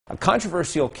A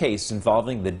controversial case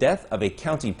involving the death of a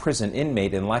county prison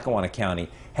inmate in Lackawanna County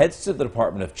heads to the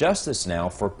Department of Justice now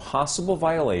for possible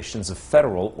violations of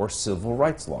federal or civil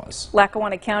rights laws.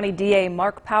 Lackawanna County DA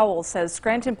Mark Powell says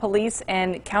Scranton police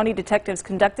and county detectives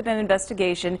conducted an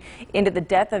investigation into the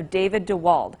death of David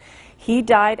DeWald. He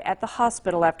died at the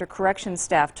hospital after corrections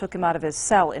staff took him out of his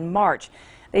cell in March.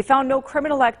 They found no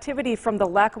criminal activity from the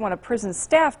Lackawanna prison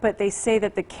staff, but they say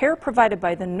that the care provided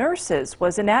by the nurses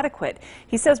was inadequate.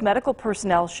 He says medical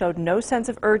personnel showed no sense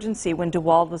of urgency when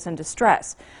DeWald was in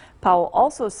distress. Powell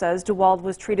also says DeWald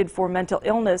was treated for mental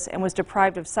illness and was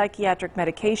deprived of psychiatric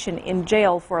medication in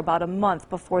jail for about a month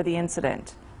before the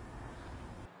incident.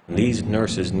 These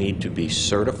nurses need to be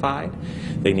certified,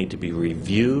 they need to be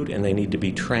reviewed, and they need to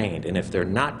be trained. And if they're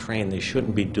not trained, they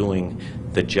shouldn't be doing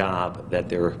the job that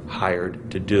they're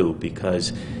hired to do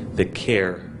because the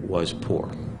care was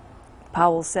poor.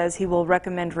 Powell says he will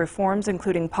recommend reforms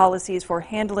including policies for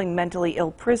handling mentally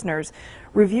ill prisoners,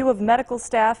 review of medical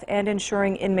staff, and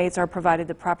ensuring inmates are provided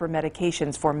the proper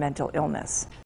medications for mental illness.